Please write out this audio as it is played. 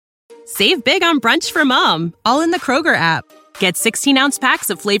Save big on brunch for mom, all in the Kroger app. Get 16-ounce packs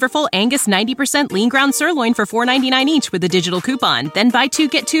of flavorful Angus 90% lean ground sirloin for $4.99 each with a digital coupon. Then buy 2,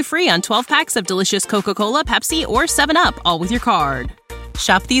 get 2 free on 12 packs of delicious Coca-Cola, Pepsi, or 7-Up, all with your card.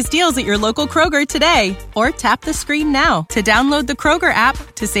 Shop these deals at your local Kroger today, or tap the screen now to download the Kroger app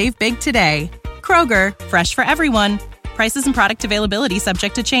to save big today. Kroger, fresh for everyone. Prices and product availability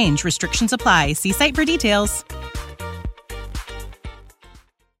subject to change. Restrictions apply. See site for details.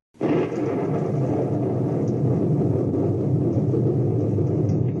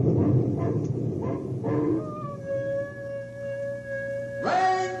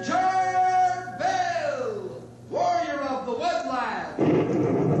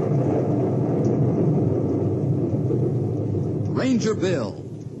 Ranger Bill,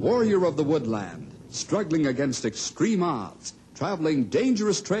 warrior of the woodland, struggling against extreme odds, traveling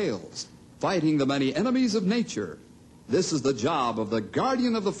dangerous trails, fighting the many enemies of nature. This is the job of the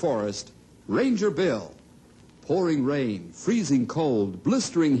guardian of the forest, Ranger Bill. Pouring rain, freezing cold,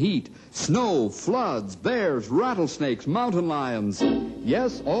 blistering heat, snow, floods, bears, rattlesnakes, mountain lions.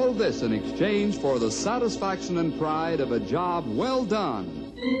 Yes, all this in exchange for the satisfaction and pride of a job well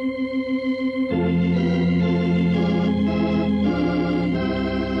done.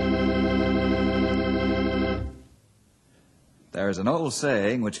 There's an old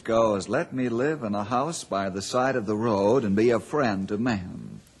saying which goes, "Let me live in a house by the side of the road and be a friend to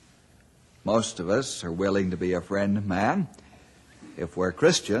man." Most of us are willing to be a friend to man. If we're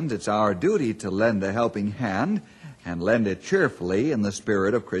Christians, it's our duty to lend a helping hand and lend it cheerfully in the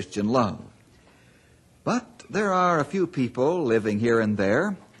spirit of Christian love. But there are a few people living here and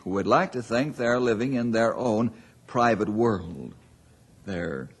there who would like to think they're living in their own private world.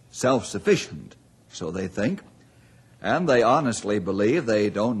 They're self-sufficient, so they think. And they honestly believe they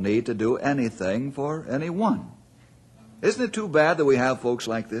don't need to do anything for anyone. Isn't it too bad that we have folks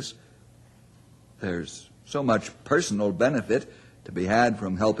like this? There's so much personal benefit to be had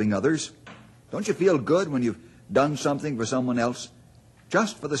from helping others. Don't you feel good when you've done something for someone else,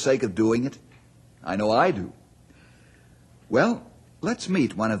 just for the sake of doing it? I know I do. Well, let's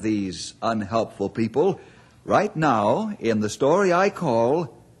meet one of these unhelpful people right now in the story I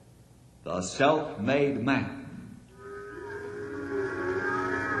call The Self-Made Man.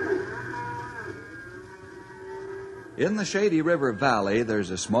 In the Shady River Valley, there's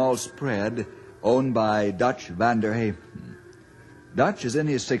a small spread owned by Dutch Vanderhaven. Dutch is in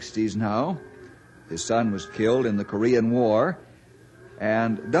his 60s now. His son was killed in the Korean War,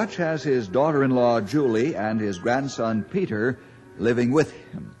 and Dutch has his daughter-in-law Julie and his grandson Peter living with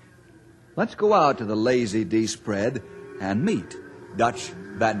him. Let's go out to the Lazy D spread and meet Dutch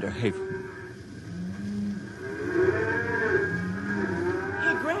Vanderhaven.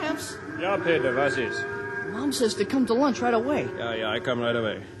 Hey, Gramps. Ja, Peter, was ist? Mom says to come to lunch right away. Ja, I come right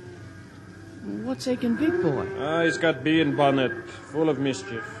away. What's aching Big Boy? He's got bee and bonnet, full of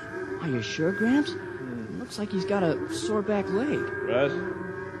mischief. Are you sure, Gramps? Looks like he's got a sore back leg. What?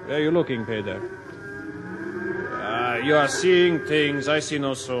 Where are you looking, Peter? You are seeing things. I see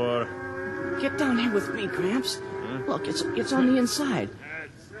no sore. Get down here with me, Gramps. Look, it's on the inside.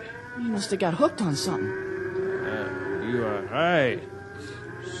 He must have got hooked on something. You are right.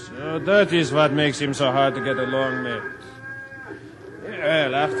 So that is what makes him so hard to get along with.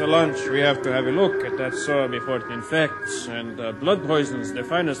 Well, after lunch, we have to have a look at that sore before it infects. And blood poison's the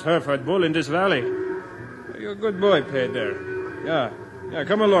finest Hereford bull in this valley. You're a good boy, Peter. Yeah,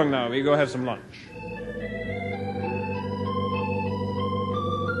 come along now. We go have some lunch.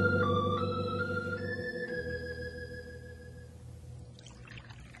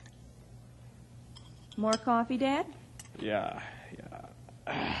 More coffee, Dad? Yeah.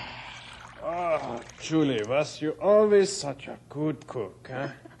 Oh, Julie, was you always such a good cook, huh?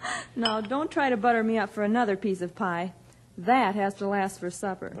 No, don't try to butter me up for another piece of pie. That has to last for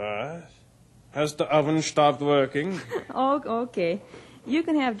supper. What? Has the oven stopped working? Oh, okay. You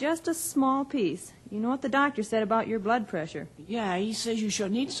can have just a small piece. You know what the doctor said about your blood pressure. Yeah, he says you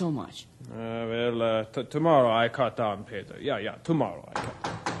shouldn't eat so much. Tomorrow I cut down, Peter. Yeah, tomorrow I cut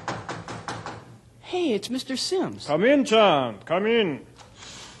down. Hey, it's Mr. Sims. Come in, John. Come in.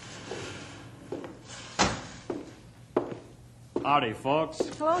 Howdy, folks.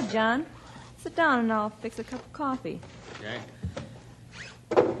 Hello, John. Sit down and I'll fix a cup of coffee. Okay.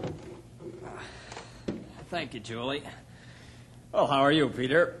 Thank you, Julie. Well, how are you,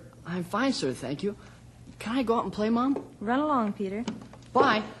 Peter? I'm fine, sir, thank you. Can I go out and play, Mom? Run along, Peter.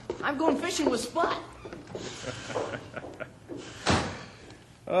 Bye. I'm going fishing with Spot.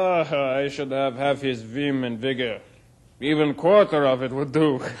 I should have half his vim and vigor. Even quarter of it would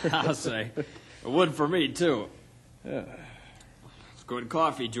do. I'll say. It would for me, too. Yeah. Let's Good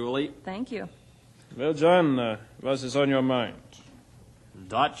coffee, Julie. Thank you. Well, John, what is on your mind?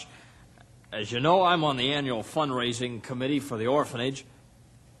 Dutch, as you know, I'm on the annual fundraising committee for the orphanage.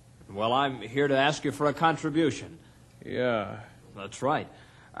 Well, I'm here to ask you for a contribution. Yeah. That's right.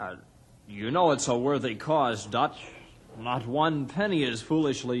 You know it's a worthy cause, Dutch. Not one penny is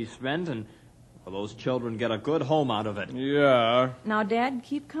foolishly spent, and those children get a good home out of it. Yeah. Now, Dad,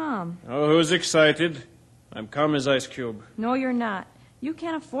 keep calm. Oh, who's excited? I'm calm as Ice Cube. No, you're not. You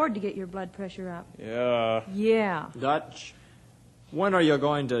can't afford to get your blood pressure up. Yeah. Yeah. Dutch, when are you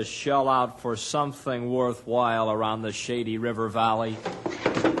going to shell out for something worthwhile around the shady river valley?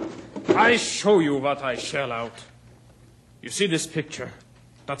 I show you what I shell out. You see this picture?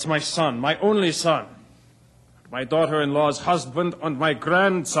 That's my son, my only son. My daughter-in-law's husband and my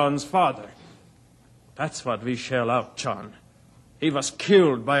grandson's father. That's what we shell out, John. He was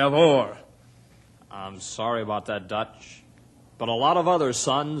killed by a war. I'm sorry about that, Dutch. But a lot of other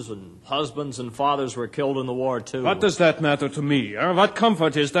sons and husbands and fathers were killed in the war, too. What does that matter to me? What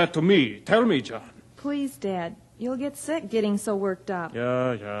comfort is that to me? Tell me, John. Please, Dad. You'll get sick getting so worked up.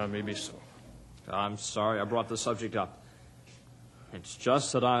 Yeah, maybe so. I'm sorry I brought the subject up. It's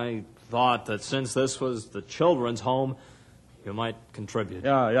just that I thought that since this was the children's home, you might contribute.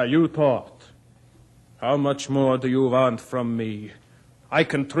 Yeah, you thought. How much more do you want from me? I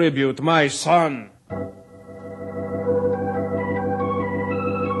contribute my son.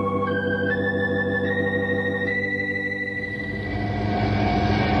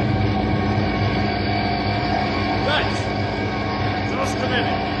 Just a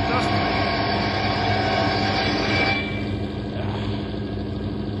minute.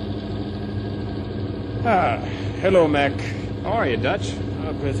 Hello, Mac. How are you, Dutch?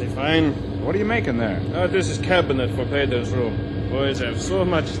 Pretty fine. What are you making there? This is cabinet for Peter's room. Boys have so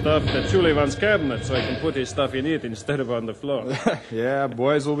much stuff that Julie wants cabinet so I can put his stuff in it instead of on the floor. Yeah,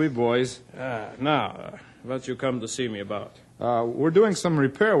 boys will be boys. Now, what you come to see me about? We're doing some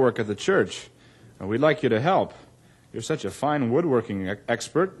repair work at the church. We'd like you to help. You're such a fine woodworking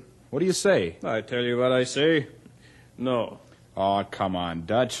expert. What do you say? I tell you what I say. No. Oh, come on,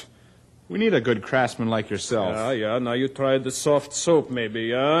 Dutch. We need a good craftsman like yourself. Yeah. Now you tried the soft soap, maybe,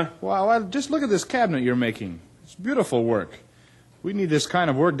 yeah? Well, just look at this cabinet you're making. It's beautiful work. We need this kind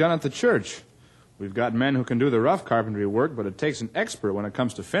of work done at the church. We've got men who can do the rough carpentry work, but it takes an expert when it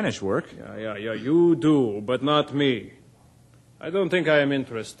comes to finish work. Yeah, you do, but not me. I don't think I am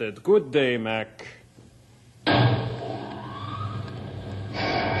interested. Good day, Mac.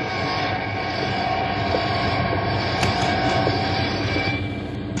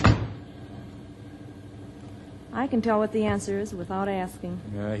 I can tell what the answer is without asking.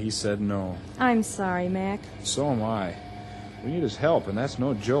 Yeah, he said no. I'm sorry, Mac. So am I. We need his help, and that's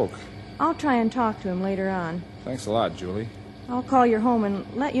no joke. I'll try and talk to him later on. Thanks a lot, Julie. I'll call your home and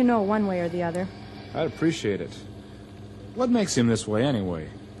let you know one way or the other. I'd appreciate it. What makes him this way, anyway?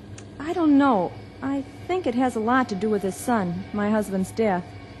 I don't know. I think it has a lot to do with his son, my husband's death.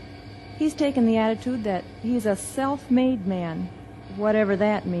 He's taken the attitude that he's a self-made man, whatever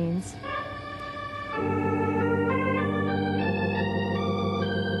that means.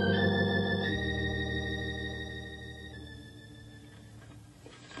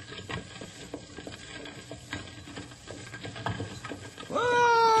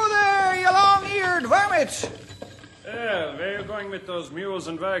 Well, where are you going with those mules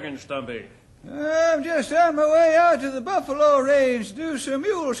and wagons, Stumpy? I'm just on my way out to the buffalo range to do some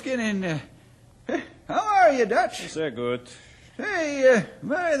mule skinning. How are you, Dutch? They're good. Hey,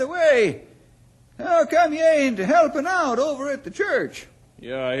 by the way, how come you ain't helping out over at the church?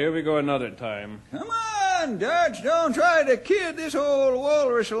 Yeah, here we go another time. Come on, Dutch, don't try to kid this old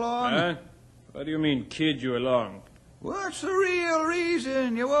walrus along. Huh? What do you mean, kid you along? What's the real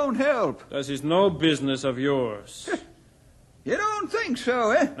reason you won't help? That is no business of yours. You don't think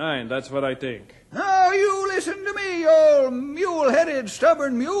so, eh? Nein, that's what I think. Now you listen to me, you old mule-headed,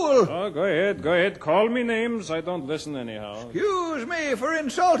 stubborn mule. Oh, go ahead. Call me names. I don't listen anyhow. Excuse me for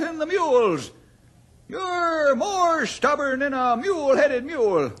insulting the mules. You're more stubborn than a mule-headed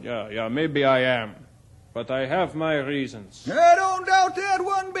mule. Yeah, maybe I am. But I have my reasons. I don't doubt that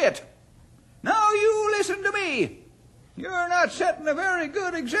one bit. Now you listen to me. You're not setting a very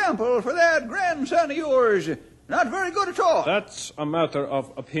good example for that grandson of yours. Not very good at all. That's a matter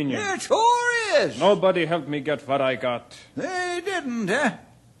of opinion. It sure is. Nobody helped me get what I got. They didn't, eh?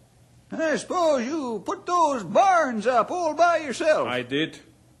 I suppose you put those barns up all by yourself. I did.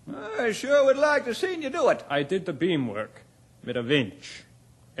 I sure would like to see you do it. I did the beam work with a winch.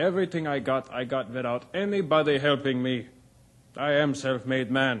 Everything I got without anybody helping me. I am self-made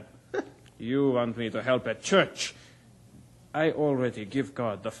man. You want me to help at church. I already give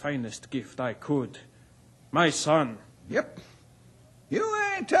God the finest gift I could. My son. Yep. You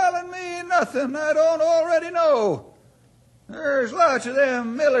ain't telling me nothing I don't already know. There's lots of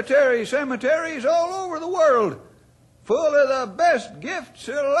them military cemeteries all over the world, full of the best gifts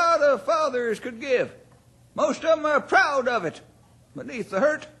a lot of fathers could give. Most of them are proud of it, beneath the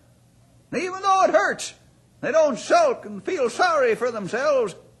hurt. And even though it hurts, they don't sulk and feel sorry for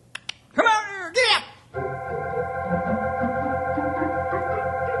themselves. Come out here, get up!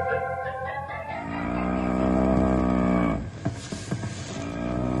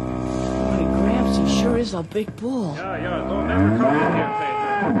 Sure is a big bull. Yeah, don't ever come in here,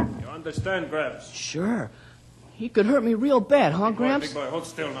 Peter. You understand, Gramps? Sure. He could hurt me real bad, huh, Gramps? Big boy, hold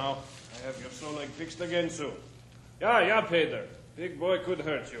still now. I have your soul leg fixed again soon. Yeah, Peter. Big boy could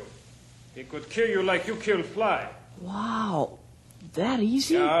hurt you. He could kill you like you killed Fly. Wow. That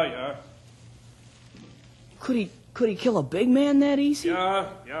easy? Yeah. Could he kill a big man that easy?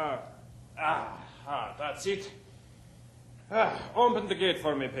 Yeah. That's it. Open the gate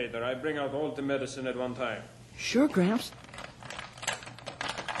for me, Peter. I bring out all the medicine at one time. Sure, Gramps.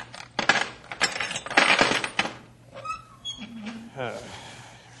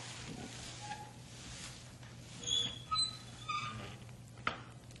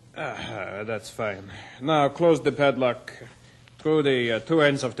 That's fine. Now close the padlock through the two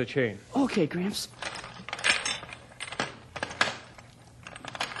ends of the chain. Okay, Gramps.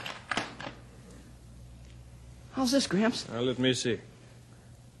 How's this, Gramps? Let me see.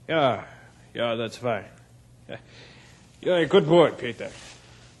 Yeah, that's fine. You're a good boy, Peter.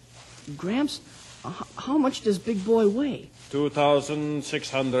 Gramps, how much does Big Boy weigh?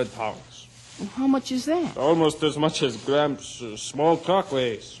 2,600 pounds. Well, how much is that? Almost as much as Gramps' small truck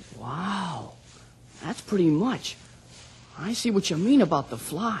weighs. Wow, that's pretty much. I see what you mean about the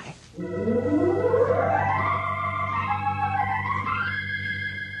Fly.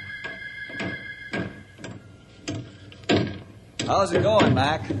 How's it going,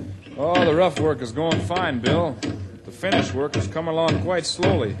 Mac? Oh, the rough work is going fine, Bill. The finish work has come along quite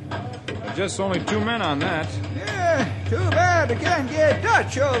slowly. There's just only 2 men on that. Yeah, too bad I can't get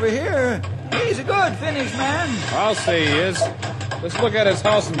Dutch over here. He's a good finish man. I'll say he is. Let's look at his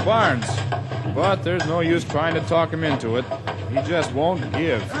house and barns. But there's no use trying to talk him into it. He just won't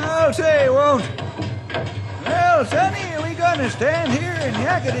give. I'll say he won't. Well, Sonny, are we going to stand here and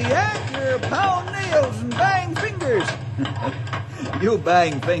yakety-yak or pound nails and bang fingers? You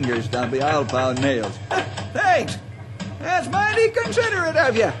bang fingers, Stumpy. I'll pound nails. Thanks. That's mighty considerate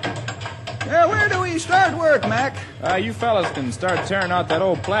of you. Where do we start work, Mac? You fellas can start tearing out that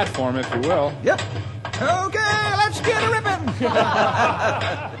old platform, if you will. Yep. Okay, let's get a ripping.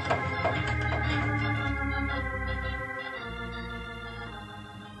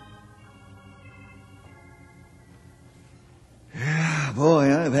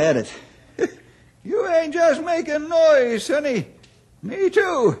 Boy, I've had it. You ain't just making noise, Sonny. Me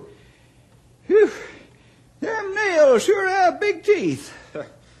too. Whew. Them nails sure have big teeth.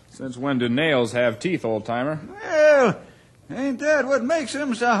 Since when do nails have teeth, old-timer? Well, ain't that what makes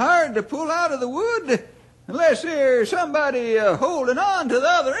them so hard to pull out of the wood? Unless there's somebody holding on to the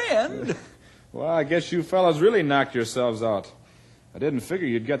other end. Well, I guess you fellas really knocked yourselves out. I didn't figure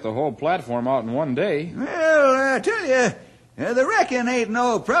you'd get the whole platform out in one day. Well, I tell you, the wrecking ain't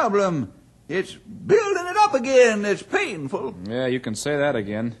no problem. It's building it up again that's painful. Yeah, you can say that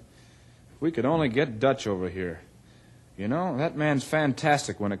again. If we could only get Dutch over here. You know, that man's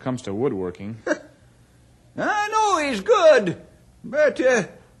fantastic when it comes to woodworking. I know he's good, but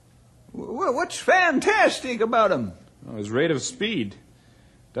what's fantastic about him? Well, his rate of speed.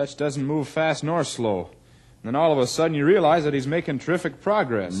 Dutch doesn't move fast nor slow. And then all of a sudden you realize that he's making terrific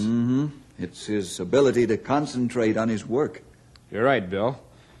progress. Mm-hmm. It's his ability to concentrate on his work. You're right, Bill.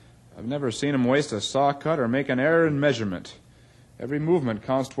 I've never seen him waste a saw cut or make an error in measurement. Every movement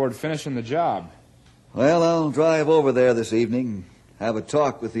counts toward finishing the job. Well, I'll drive over there this evening, have a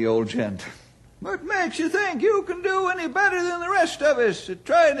talk with the old gent. What makes you think you can do any better than the rest of us at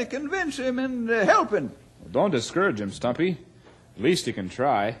trying to convince him and help him? Well, don't discourage him, Stumpy. At least he can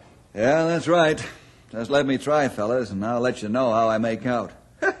try. Yeah, that's right. Just let me try, fellas, and I'll let you know how I make out.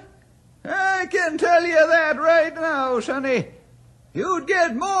 I can tell you that right now, Sonny. You'd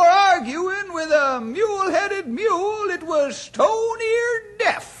get more arguing with a mule-headed mule that was stone-eared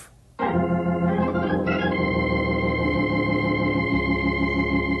deaf.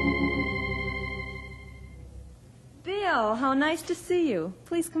 Bill, how nice to see you.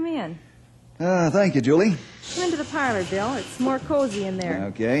 Please come in. Thank you, Julie. Come into the parlor, Bill. It's more cozy in there.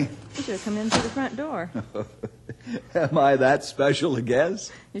 Okay. You should have come in through the front door. Am I that special a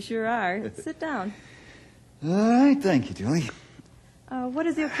guest? You sure are. Sit down. All right, thank you, Julie. What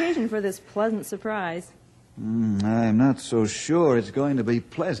is the occasion for this pleasant surprise? I'm not so sure it's going to be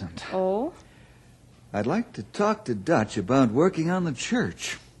pleasant. Oh? I'd like to talk to Dutch about working on the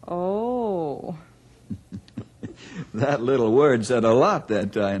church. Oh. That little word said a lot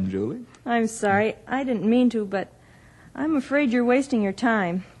that time, Julie. I'm sorry. I didn't mean to, but I'm afraid you're wasting your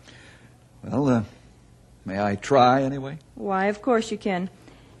time. Well, may I try anyway? Why, of course you can.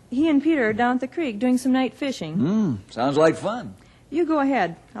 He and Peter are down at the creek doing some night fishing. Sounds like fun. You go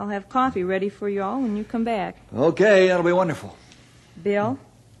ahead. I'll have coffee ready for you all when you come back. Okay, that'll be wonderful. Bill?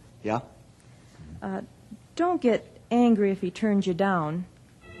 Yeah? Don't get angry if he turns you down.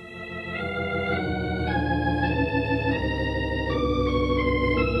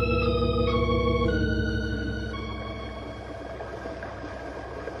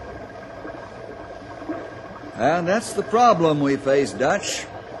 And that's the problem we face, Dutch.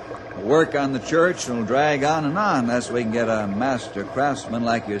 Work on the church will drag on and on unless we can get a master craftsman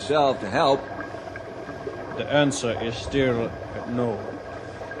like yourself to help. The answer is still no.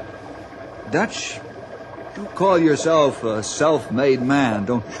 Dutch, you call yourself a self-made man,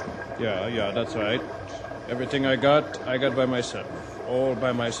 don't you? Yeah, that's right. Everything I got by myself. All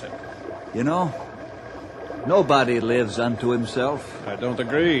by myself. You know, nobody lives unto himself. I don't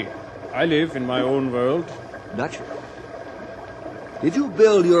agree. I live in my own world. Dutch, did you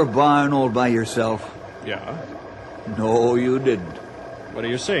build your barn all by yourself? Yeah. No, you didn't. What are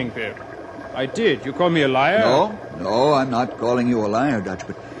you saying, Pierre? I did. You call me a liar? No, I'm not calling you a liar, Dutch,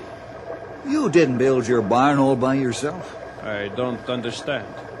 but you didn't build your barn all by yourself. I don't understand.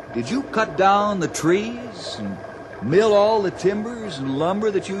 Did you cut down the trees and mill all the timbers and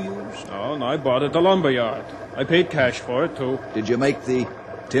lumber that you used? No, I bought at the lumber yard. I paid cash for it, too. Did you make the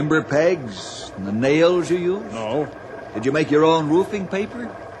timber pegs and the nails you used? No. Did you make your own roofing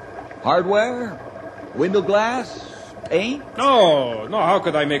paper? Hardware? Window glass? Paint? No, how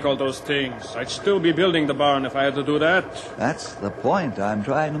could I make all those things? I'd still be building the barn if I had to do that. That's the point I'm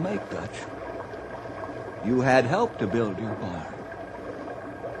trying to make, Dutch. You had help to build your barn.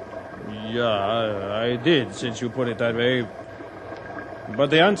 Yeah, I did, since you put it that way. But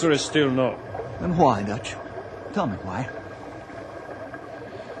the answer is still no. And why, Dutch? Tell me why.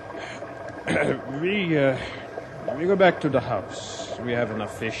 We go back to the house. We have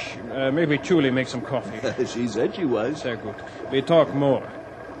enough fish. Maybe Julie make some coffee. She said she was. Sehr good. We talk more.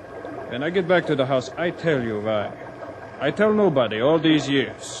 When I get back to the house, I tell you why. I tell nobody all these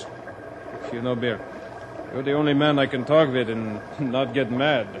years. You know, Bill, you're the only man I can talk with and not get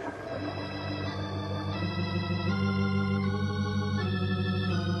mad.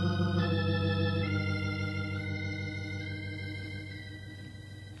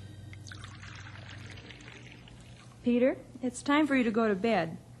 Peter, it's time for you to go to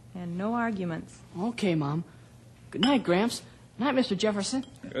bed. And no arguments. Okay, Mom. Good night, Gramps. Night, Mr. Jefferson.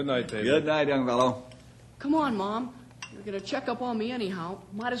 Good night, David. Good night, young fellow. Come on, Mom. You're going to check up on me anyhow.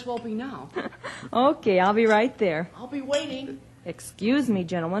 Might as well be now. Okay, I'll be right there. I'll be waiting. Excuse me,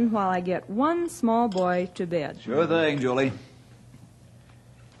 gentlemen, while I get one small boy to bed. Sure thing, Julie.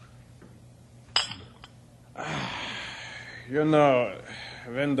 You know,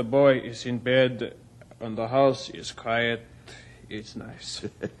 when the boy is in bed and the house is quiet, it's nice.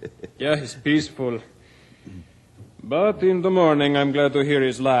 Yeah, it's peaceful. But in the morning, I'm glad to hear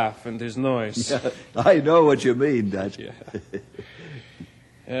his laugh and his noise. Yeah, I know what you mean, Dutch. Yeah,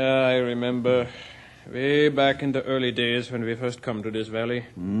 I remember way back in the early days when we first come to this valley.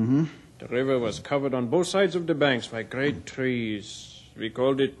 Mm-hmm. The river was covered on both sides of the banks by great trees. We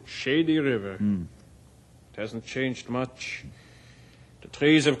called it Shady River. It hasn't changed much. The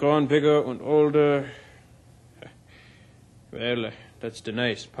trees have grown bigger and older. Well, that's the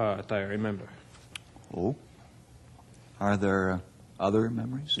nice part I remember. Oh? Are there other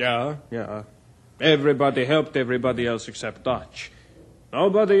memories? Yeah. Everybody helped everybody else except Dutch.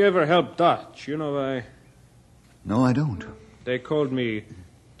 Nobody ever helped Dutch. You know why? No, I don't. They called me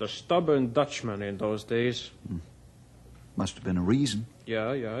the stubborn Dutchman in those days. Must have been a reason.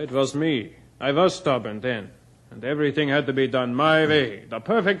 Yeah, it was me. I was stubborn then. And everything had to be done my way, the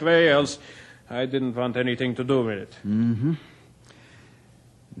perfect way, else I didn't want anything to do with it. Mm-hmm.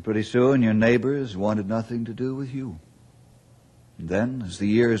 And pretty soon your neighbors wanted nothing to do with you. And then, as the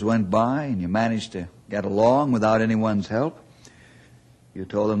years went by and you managed to get along without anyone's help, you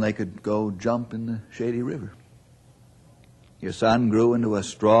told them they could go jump in the Shady River. Your son grew into a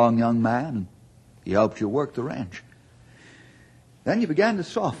strong young man, and he helped you work the ranch. Then you began to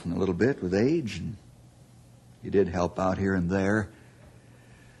soften a little bit with age, and you did help out here and there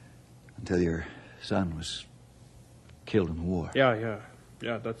until your son was killed in the war. Yeah,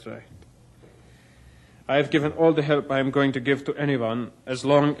 that's right. I've given all the help I am going to give to anyone as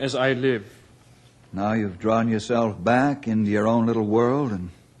long as I live. Now you've drawn yourself back into your own little world,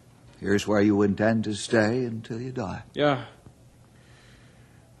 and here's where you intend to stay until you die. Yeah.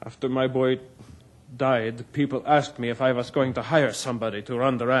 After my boy died, people asked me if I was going to hire somebody to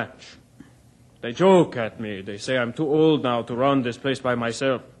run the ranch. They joke at me. They say I'm too old now to run this place by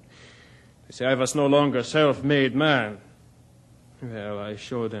myself. They say I was no longer a self-made man. Well, I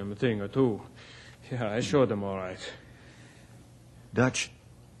showed them a thing or two. Yeah, I showed them all right. Dutch,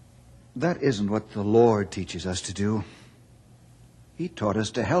 that isn't what the Lord teaches us to do. He taught us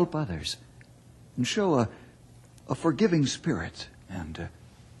to help others and show a forgiving spirit and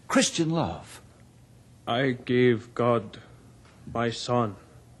Christian love. I gave God my son,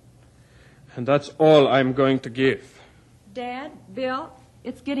 and that's all I'm going to give. Dad, Bill,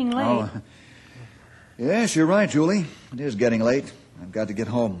 it's getting late. Oh, yes, you're right, Julie. It is getting late. I've got to get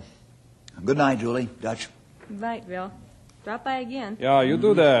home. Good night, Julie. Dutch. Right, Bill. Drop by again. Yeah, you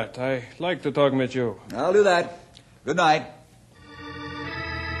do that. I like to talk with you. I'll do that. Good night.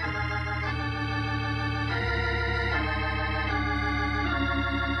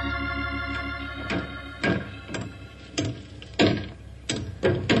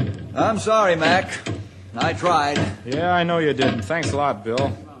 I'm sorry, Mac. I tried. Yeah, I know you did. And thanks a lot,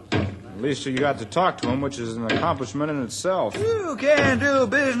 Bill. At least you got to talk to him, which is an accomplishment in itself. You can't do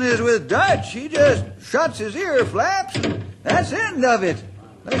business with Dutch. He just shuts his ear flaps. That's the end of it.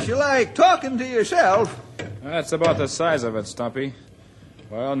 Unless you like talking to yourself. That's about the size of it, Stumpy.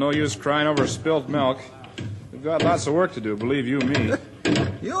 Well, no use crying over spilt milk. We've got lots of work to do, believe you me.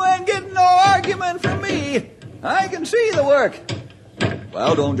 You ain't getting no argument from me. I can see the work.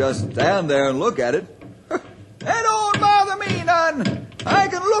 Well, don't just stand there and look at it. That don't bother me none. I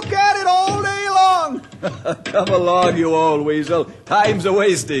can look at it all day long. Come along, you old weasel. Time's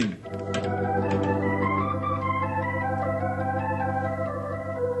a-wasting.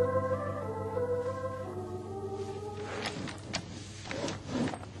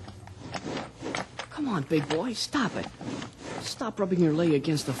 Come on, big boy, stop it. Stop rubbing your leg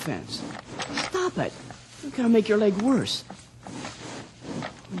against the fence. Stop it. You're gonna make your leg worse.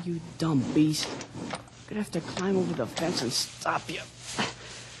 Oh, you dumb beast. I'm gonna have to climb over the fence and stop you.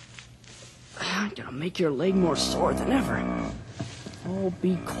 I'm gonna make your leg more sore than ever. Oh,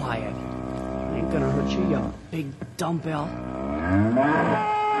 be quiet. I ain't gonna hurt you, you big dumbbell.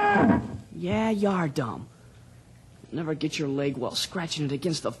 Yeah, you are dumb. You'll never get your leg well scratching it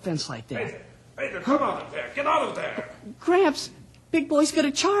against the fence like that. Peter, come out of there. Get out of there. Gramps, big boy's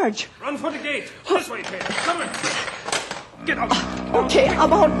gonna charge. Run for the gate. This way, Peter. Come on. Get out. Okay,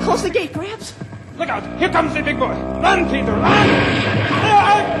 I'm out. Close the gate, Gramps. Look out. Here comes the big boy. Run, Peter. Run.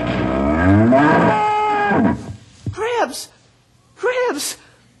 Gramps! Gramps!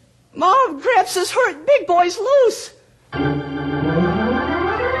 Mom, Gramps is hurt. Big boy's loose.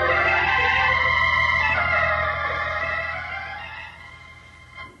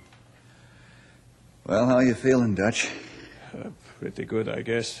 Well, how you feeling, Dutch? Pretty good, I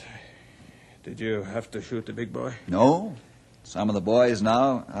guess. Did you have to shoot the big boy? No. Some of the boys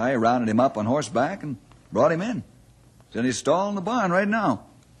now, I rounded him up on horseback and brought him in. He's in his stall in the barn right now.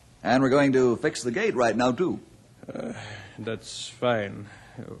 And we're going to fix the gate right now, too. That's fine.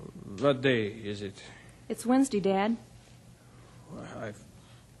 What day is it? It's Wednesday, Dad. I've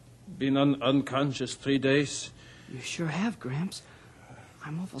been unconscious 3 days. You sure have, Gramps.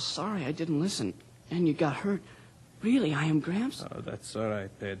 I'm awful sorry I didn't listen. And you got hurt. Really, I am, Gramps. Oh, that's all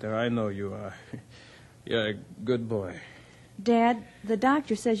right, Peter. I know you are. You're a good boy. Dad, the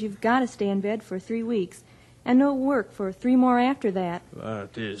doctor says you've got to stay in bed for 3 weeks and no work for 3 more after that.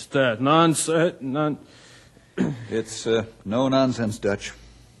 What is that? Nonsense? It's no nonsense, Dutch.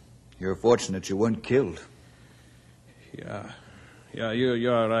 You're fortunate you weren't killed. Yeah,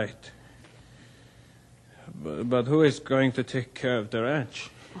 you're right. But who is going to take care of the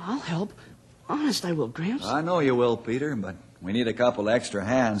ranch? I'll help. Honest, I will, Gramps. I know you will, Peter, but we need a couple extra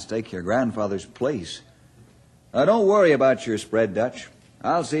hands to take your grandfather's place. Now, don't worry about your spread, Dutch.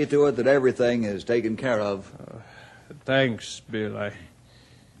 I'll see to it that everything is taken care of. Thanks, Bill.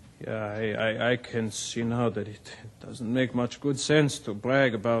 I can see now that it doesn't make much good sense to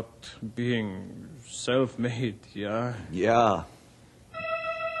brag about being self-made, yeah? Yeah.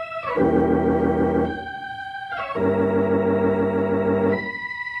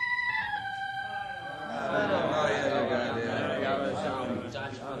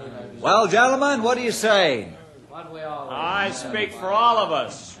 Well, gentlemen, what do you say? I speak for all of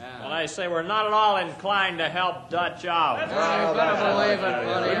us. And I say we're not at all inclined to help Dutch out.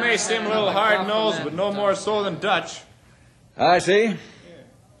 We may seem a little hard-nosed, but no more so than Dutch. I see.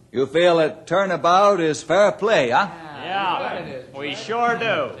 You feel that turnabout is fair play, huh? Yeah, we sure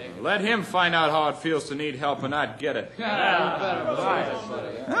do. Let him find out how it feels to need help and not get it. Ah,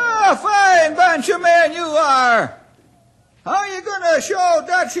 fine bunch of men you are. How are you going to show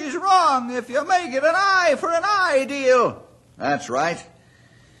Dutch he's wrong if you make it an eye for an eye deal? That's right.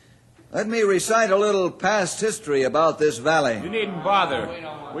 Let me recite a little past history about this valley. You needn't bother.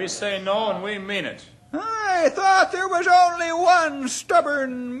 We say no and we mean it. I thought there was only one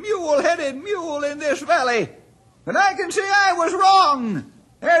stubborn, mule-headed mule in this valley. But I can see I was wrong.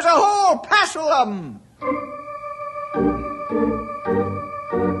 There's a whole passel of them.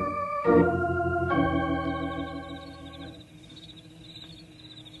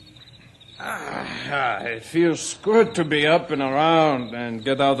 It feels good to be up and around and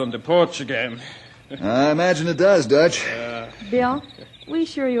get out on the porch again. I imagine it does, Dutch. Bill, we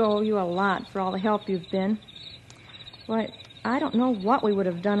sure owe you a lot for all the help you've been. Why, I don't know what we would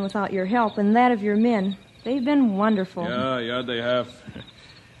have done without your help and that of your men. They've been wonderful. Yeah, they have.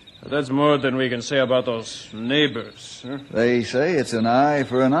 That's more than we can say about those neighbors. Huh? They say it's an eye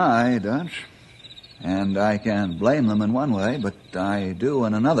for an eye, Dutch. And I can't blame them in one way, but I do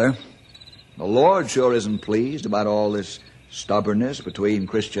in another. The Lord sure isn't pleased about all this stubbornness between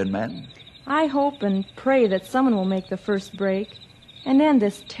Christian men. I hope and pray that someone will make the first break and end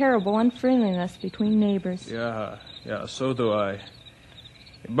this terrible unfriendliness between neighbors. Yeah, so do I.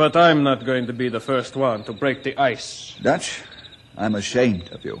 But I'm not going to be the first one to break the ice. Dutch, I'm ashamed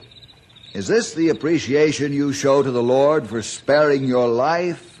of you. Is this the appreciation you show to the Lord for sparing your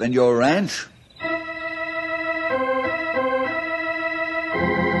life and your ranch?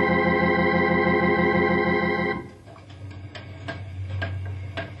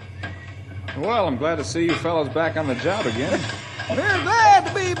 Well, I'm glad to see you fellows back on the job again. We're glad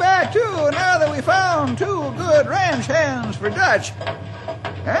to be back, too, now that we found two good ranch hands for Dutch.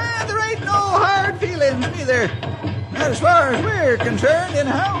 And there ain't no hard feelings, neither. Not as far as we're concerned,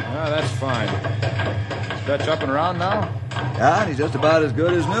 anyhow. Oh, that's fine. Is Dutch up and around now? Yeah, he's just about as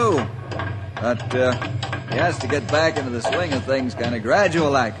good as new. But he has to get back into the swing of things kind of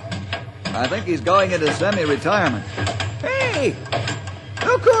gradual-like. I think he's going into semi-retirement. Hey!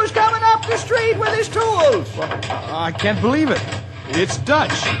 Look who's coming up the street with his tools. I can't believe it. It's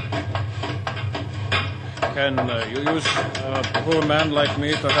Dutch. Can you use a poor man like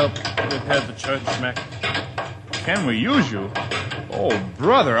me to help repair the church, Mac? Can we use you? Oh,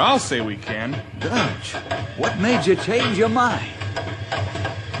 brother, I'll say we can. Dutch, what made you change your mind?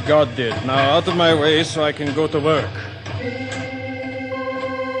 God did. Now out of my way so I can go to work.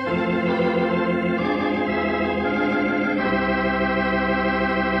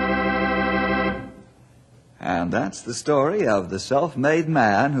 And that's the story of the self-made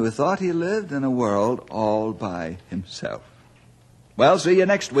man who thought he lived in a world all by himself. Well, see you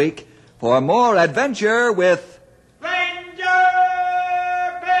next week for more adventure with Ranger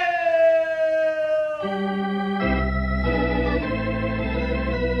Bill!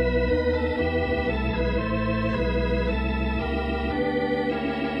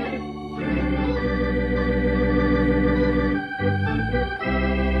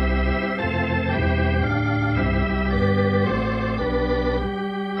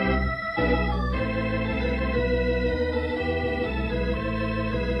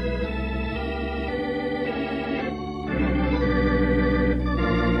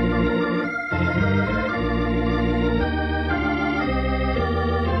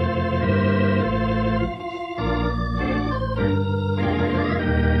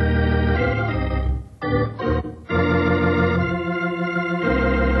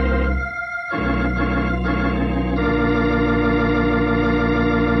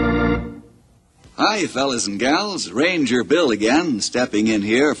 Hi, fellas and gals. Ranger Bill again, stepping in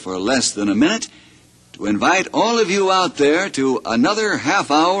here for less than a minute to invite all of you out there to another half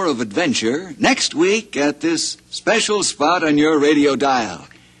hour of adventure next week at this special spot on your radio dial.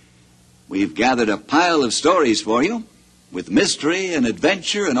 We've gathered a pile of stories for you with mystery and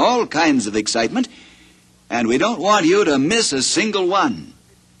adventure and all kinds of excitement, and we don't want you to miss a single one.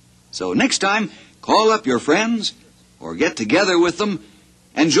 So next time, call up your friends or get together with them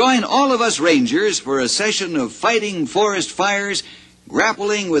and join all of us rangers for a session of fighting forest fires,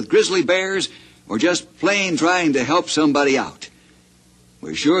 grappling with grizzly bears, or just plain trying to help somebody out.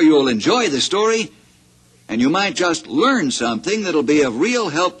 We're sure you'll enjoy the story, and you might just learn something that'll be of real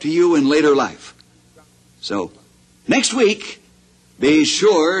help to you in later life. So, next week, be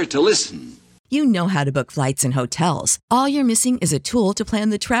sure to listen. You know how to book flights and hotels. All you're missing is a tool to plan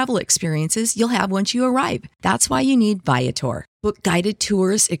the travel experiences you'll have once you arrive. That's why you need Viator. Book guided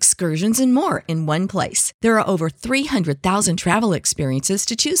tours, excursions, and more in one place. There are over 300,000 travel experiences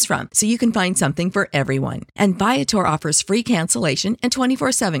to choose from, so you can find something for everyone. And Viator offers free cancellation and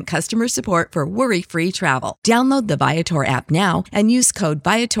 24/7 customer support for worry-free travel. Download the Viator app now and use code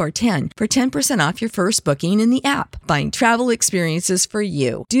Viator10 for 10% off your first booking in the app. Find travel experiences for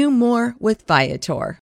you. Do more with Viator.